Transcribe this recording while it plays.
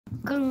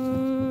Hey,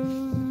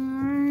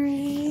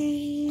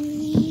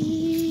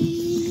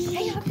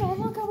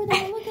 look over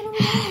there,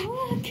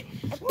 look.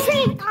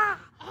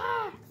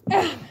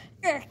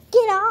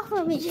 Get off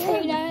of me,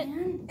 Peanut.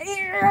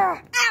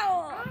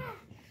 Ow!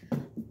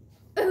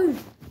 Ooh.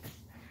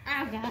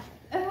 Ow, God.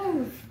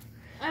 Ooh.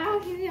 Ow,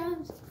 give me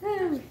arms.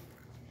 Ooh.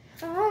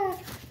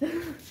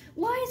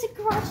 Why is the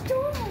garage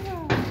door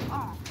open?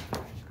 Oh.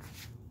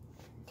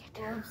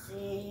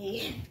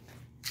 Oopsie.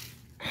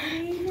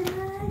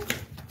 Peanut.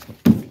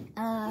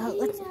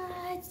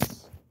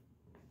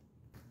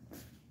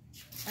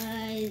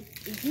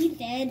 Is he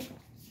dead?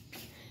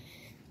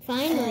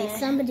 Finally,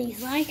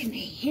 somebody's like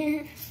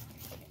me.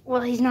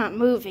 Well, he's not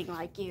moving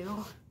like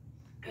you.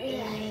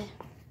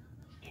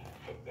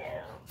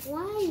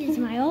 Why does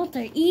my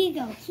alter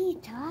ego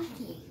keep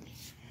talking?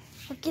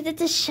 Well, get it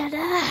to shut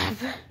up.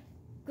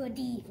 Good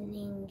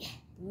evening,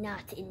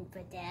 not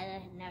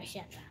infidel. Now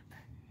shut up.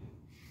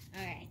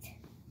 All right.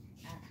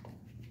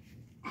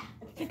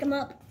 Let's pick him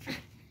up.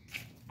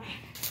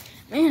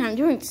 Man, I'm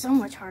doing so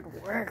much hard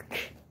work.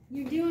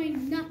 You're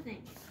doing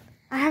nothing.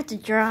 I have to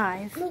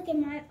drive. Look at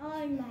my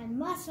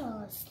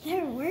muscles.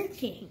 They're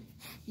working.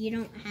 You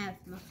don't have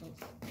muscles.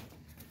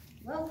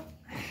 Well,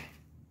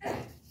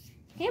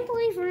 can't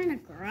believe we're in a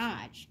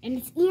garage. And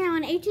it's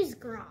ELNH's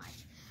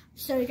garage.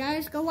 So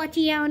guys, go watch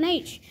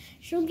ELNH.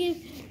 She'll give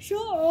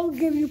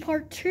you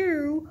part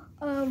 2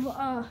 of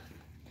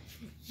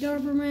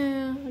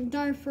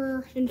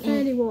Diaper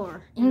Infinity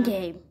War. In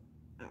game.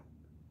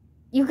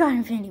 You got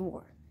Infinity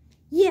War.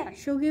 Yeah,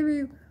 she'll give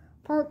you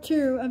part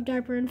 2 of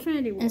Diaper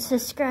Infinity War. And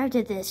subscribe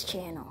to this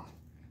channel,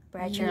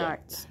 Bradshaw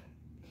Arts.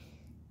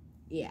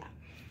 Yeah.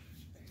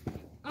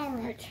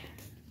 Alright.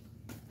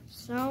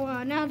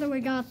 So, now that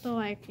we got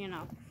the,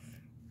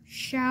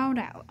 shout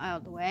out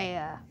of the way,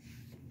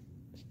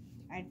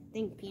 I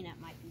think Peanut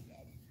might be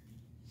dead.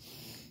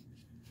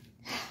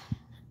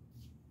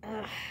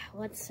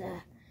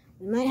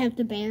 We might have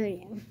to bury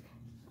him.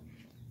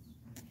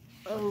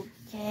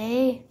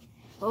 Okay.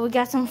 Well, we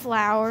got some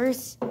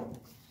flowers.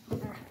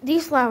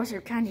 These flowers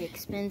are kind of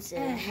expensive.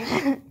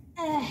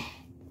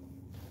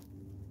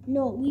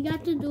 No, we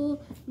got to do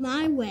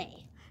my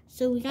way.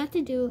 So we got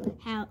to do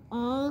how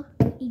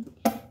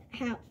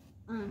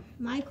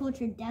my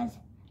culture does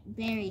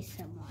bury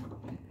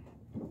someone.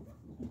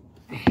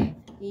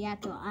 You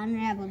have to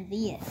unravel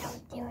this.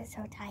 Don't do it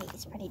so tight.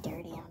 It's pretty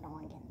dirty. I don't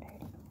want to get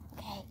dirty.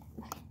 Okay.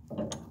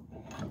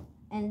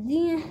 And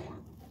then,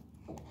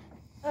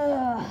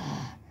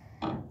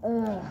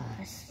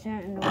 it's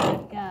starting to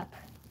wake up.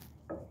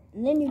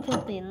 And then you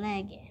put the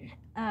leg in.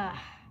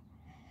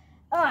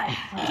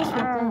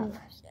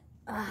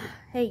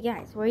 Hey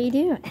guys, what are you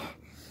doing?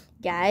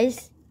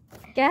 Guys.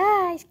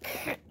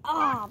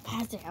 Oh,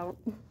 pass out.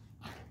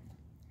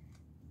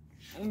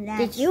 And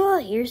Did you all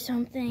hear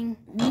something?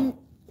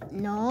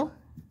 No.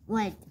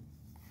 What?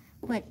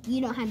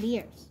 You don't have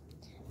ears.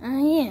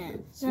 Yeah.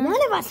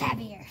 None of us have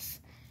ears.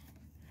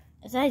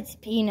 Besides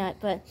Peanut,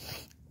 but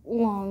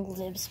long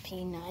lives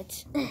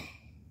Peanut.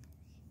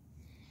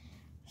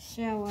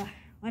 So,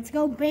 let's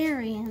go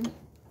bury him.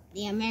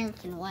 The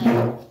American way.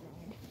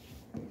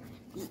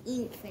 The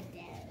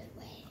infidel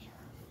way.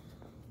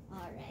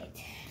 Alright.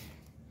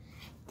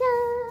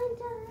 Dun,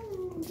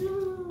 dun,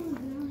 dun,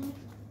 dun.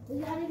 We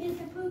gotta get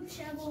the poop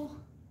shovel.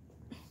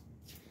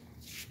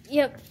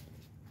 Yep.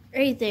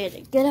 Right there,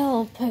 the good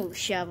old poop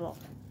shovel.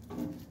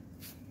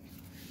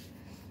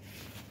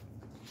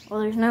 Well,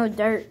 there's no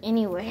dirt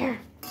anywhere.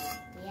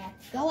 Yeah,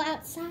 go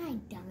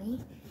outside, dummy.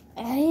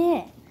 Oh,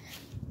 yeah.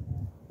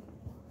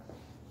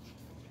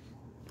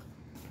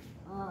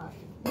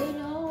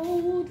 Good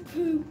old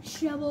poop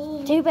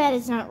shovel. Too bad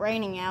it's not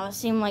raining out. It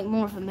seemed like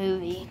more of a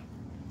movie.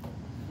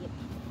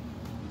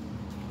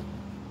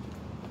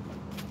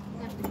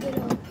 Got the good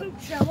old poop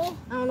shovel.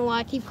 I don't know why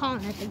I keep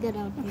calling it the good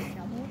old poop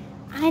shovel.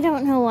 I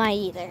don't know why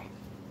either.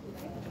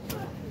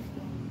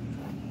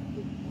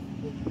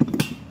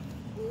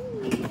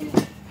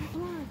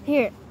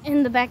 Here,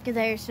 in the back of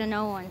there so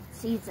no one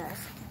sees us.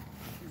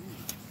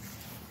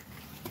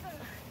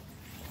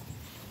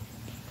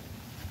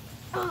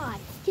 Oh,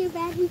 it's too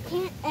bad we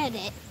can't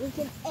edit. We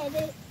can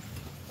edit,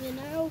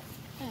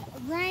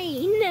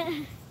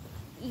 rain.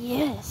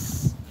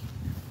 Yes.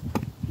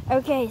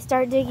 Okay,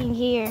 start digging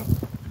here.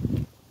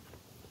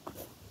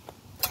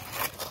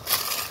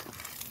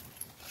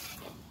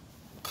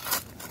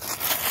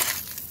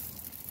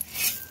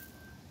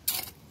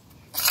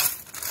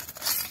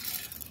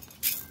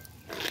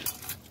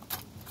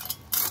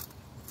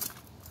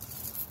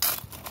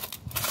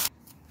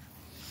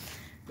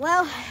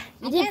 Well,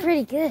 you did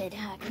pretty good.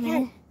 Come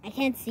on. I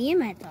can't see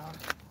him at all.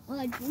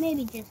 Well,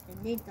 maybe just a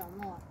little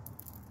more.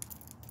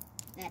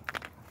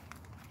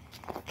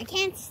 I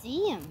can't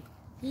see him.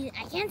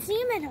 I can't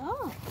see him at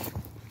all.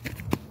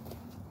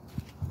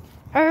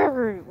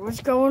 Hey,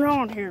 what's going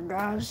on here,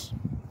 guys?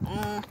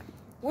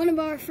 One of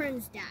our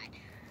friends died.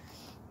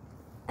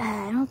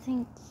 I don't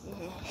think...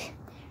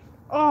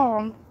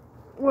 Oh,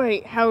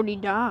 wait, how'd he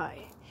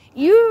die?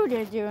 You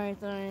didn't do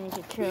anything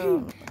to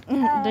kill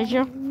him. Did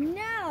you?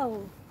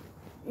 No.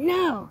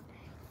 No,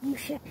 you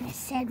shouldn't have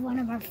said one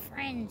of our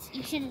friends.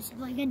 You should have said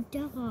like a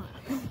dog.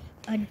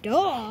 A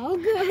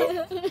dog?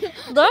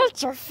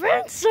 That's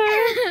offensive.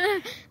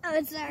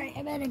 Oh, sorry.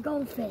 I meant a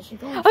goldfish. A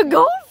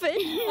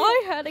goldfish?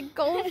 I had a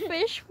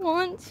goldfish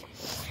once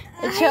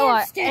until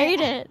I ate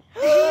it.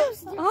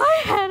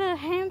 I had a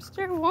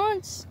hamster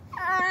once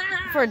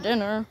for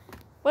dinner.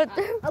 What?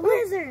 A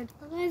lizard.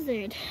 A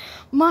lizard.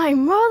 My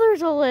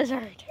mother's a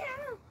lizard.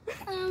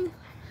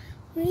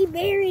 We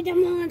buried a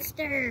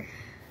monster.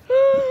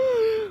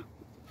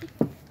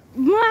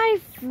 My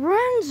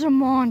friend's a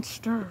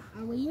monster.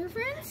 Are we your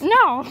friends?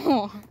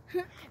 No.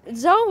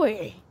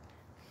 Zoe.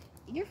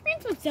 You're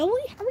friends with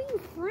Zoe? How are you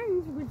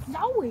friends with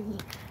Zoe?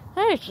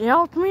 Hey, she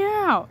helped me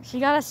out. She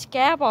got a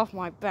scab off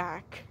my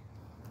back.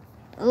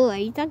 Oh, are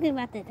you talking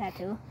about the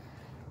tattoo?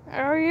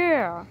 Oh,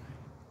 yeah.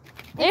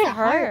 It's It a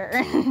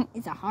hurt.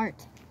 It's a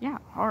heart. Yeah,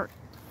 heart.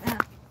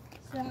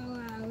 So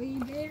we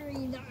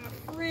buried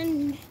our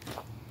friend,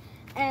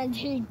 and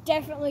he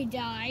definitely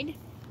died.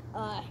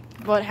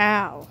 But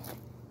how?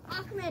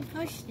 Ahmed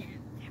pushed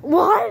him.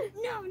 What?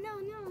 No.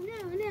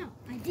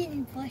 I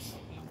didn't push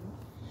him.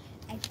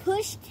 I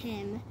pushed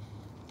him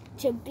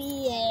to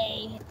be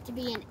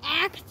an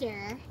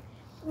actor,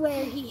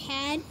 where he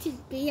had to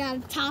be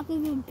on top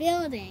of a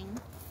building,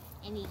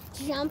 and he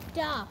jumped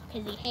off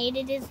because he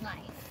hated his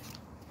life.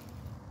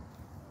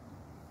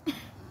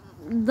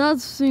 That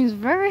seems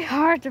very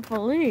hard to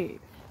believe.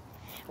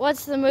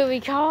 What's the movie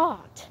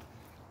called?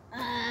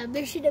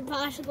 Mission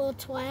Impossible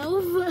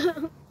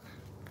 12.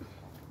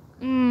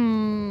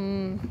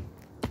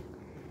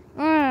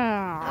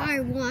 I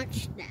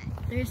watched that.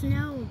 There's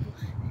no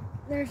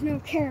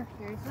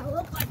characters that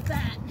look like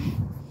that.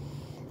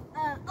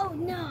 Oh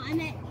no, I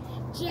meant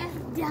Jeff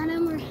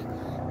Dunham or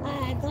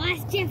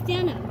Glass Jeff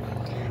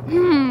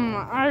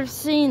Dunham. I've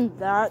seen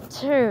that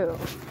too.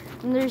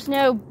 And there's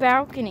no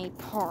balcony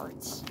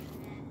parts.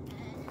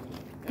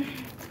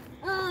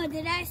 Oh,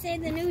 did I say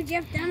the new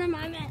Jeff Dunham?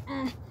 I meant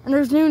And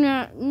there's no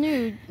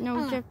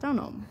Jeff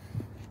Dunham.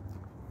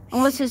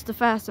 Unless it's the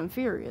Fast and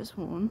Furious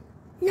one.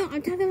 No,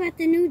 I'm talking about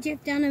the new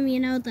Jeff Dunham, you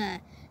know, the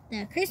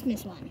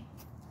Christmas one.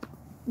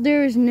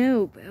 There's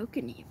no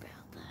balcony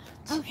about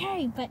that.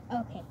 Okay.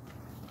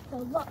 So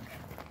look.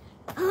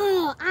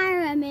 Oh, I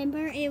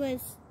remember. It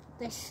was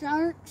the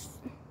Shark's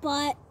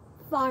Butt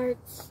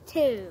Farts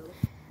 2.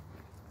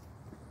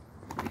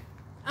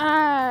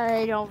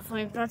 I don't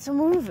think that's a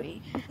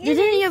movie. Did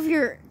any of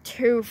your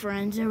two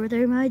friends over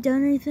there might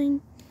done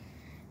anything?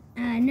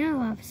 No,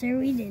 officer,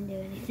 we didn't do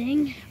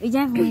anything. We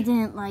definitely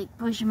didn't, like,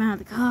 push him out of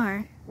the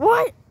car.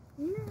 What?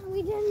 No,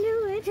 we didn't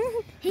do it.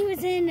 He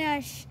was in,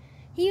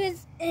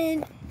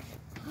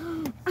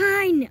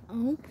 I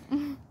know.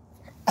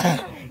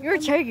 You're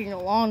taking a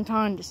long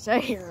time to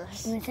say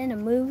this. He was in a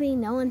movie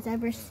no one's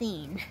ever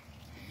seen.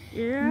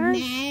 Yes?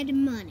 Mad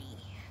Money.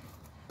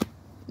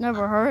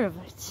 Never heard of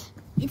it.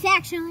 It's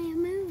actually a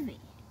movie.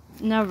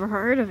 Never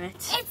heard of it.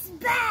 It's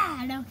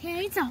bad,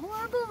 okay? It's a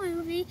horrible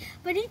movie,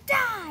 but he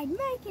died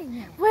making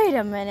it. Wait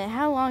a minute.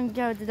 How long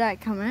ago did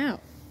that come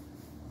out?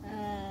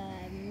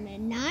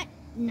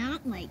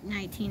 Not like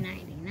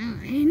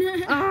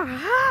 1999.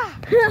 Aha!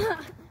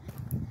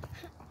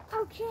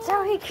 Okay.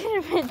 So he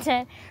could have been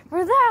dead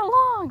for that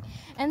long,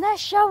 and that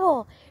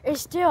shovel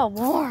is still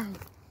warm.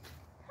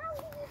 How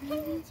can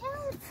you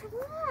tell it's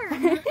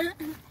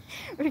warm?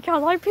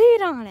 Because I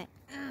peed on it.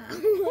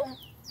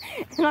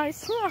 And I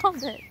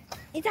smelled it.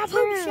 It's a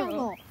poop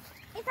shovel.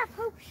 It's a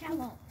poop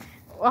shovel.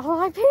 Well,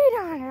 I peed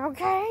on it,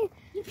 okay?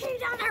 You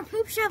peed on our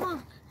poop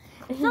shovel.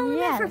 It's only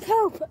Yes. meant for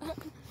poop.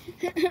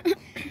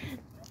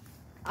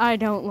 I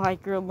don't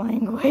like your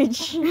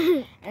language.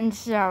 And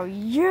so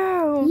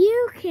you...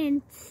 You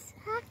can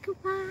suck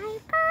my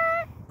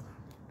butt.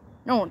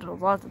 No one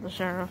told that to the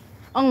sheriff.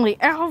 Only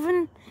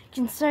Alvin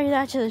can say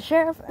that to the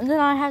sheriff, and then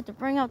I have to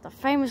bring out the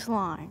famous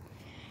line.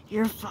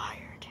 You're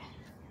fired.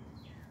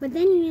 But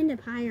then you end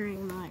up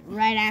hiring mine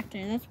right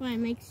after. That's why it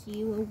makes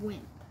you a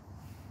wimp.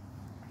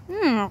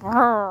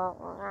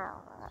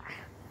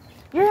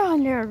 You're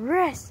under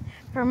arrest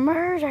for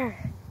murder.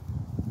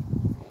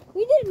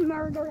 We didn't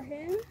murder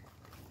him.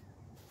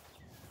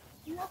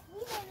 No, we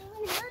didn't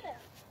even hurt him.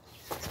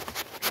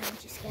 I'm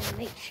just gonna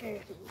make sure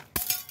he...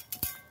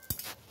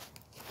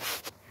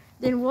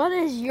 Then what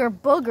is your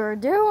booger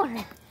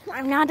doing?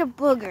 I'm not a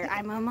booger.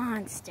 I'm a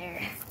monster.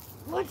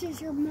 What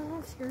is your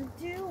monster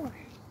doing?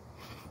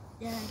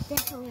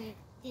 Definitely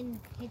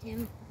didn't hit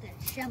him with the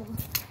shovel.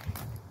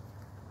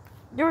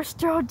 You're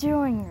still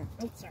doing it.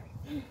 Oh, sorry.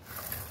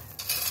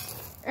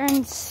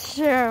 And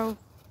so,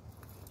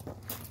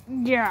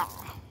 yeah.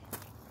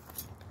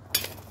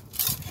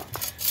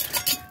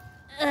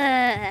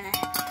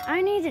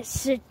 I need to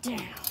sit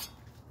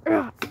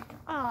down.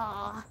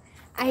 Oh,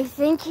 I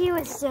think he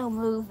was still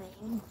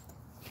moving.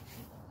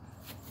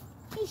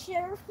 Hey,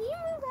 Sheriff, can you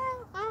move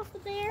out off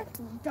of there?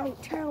 Don't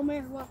tell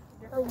me what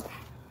to do.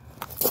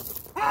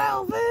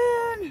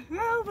 Alvin!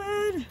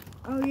 Alvin!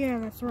 Oh, yeah,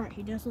 that's right.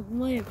 He doesn't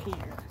live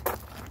here.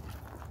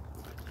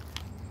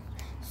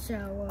 So,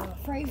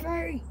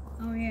 Frey.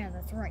 Oh, yeah,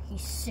 that's right.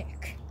 He's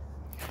sick.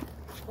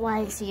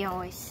 Why is he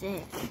always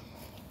sick?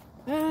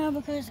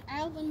 Because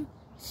Alvin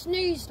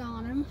sneezed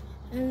on him,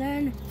 and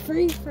then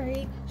Free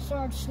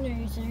started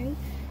sneezing,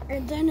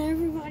 and then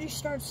everybody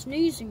started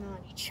sneezing on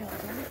each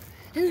other.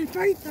 And then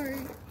Free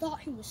thought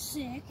he was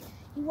sick.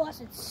 He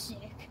wasn't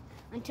sick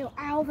until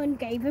Alvin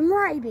gave him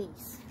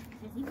rabies.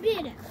 And he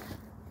bit him.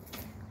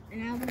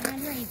 And Alvin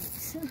had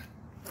rabies.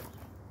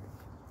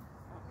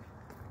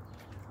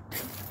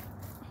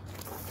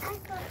 I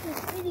thought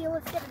this video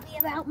was going to be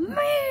about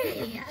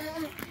me.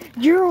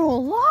 You're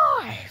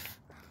alive!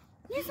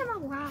 Yes,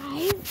 I'm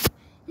alive.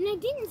 And I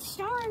didn't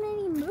star in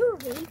any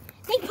movie.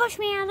 They pushed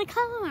me out of the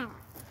car.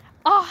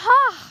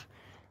 Aha!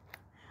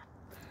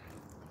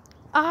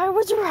 I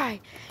was right.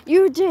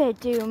 You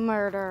did do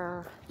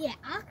murder. Yeah,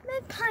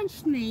 Ahmed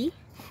punched me.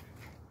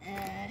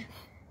 And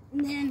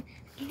then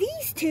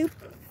these two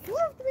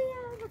flipped me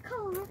out of the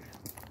car.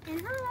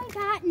 And I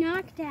got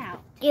knocked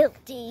out.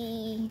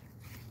 Guilty.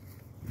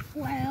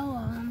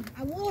 Well,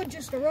 I would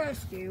just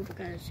arrest you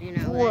because, you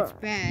know, that's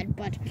bad.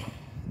 But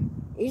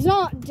he's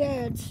not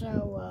dead,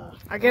 so,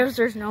 I guess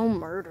there's no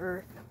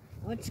murder.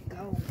 let's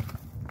go.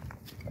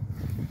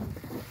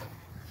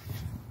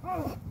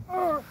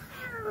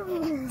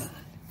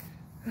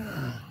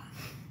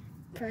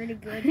 Pretty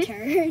good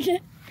turn.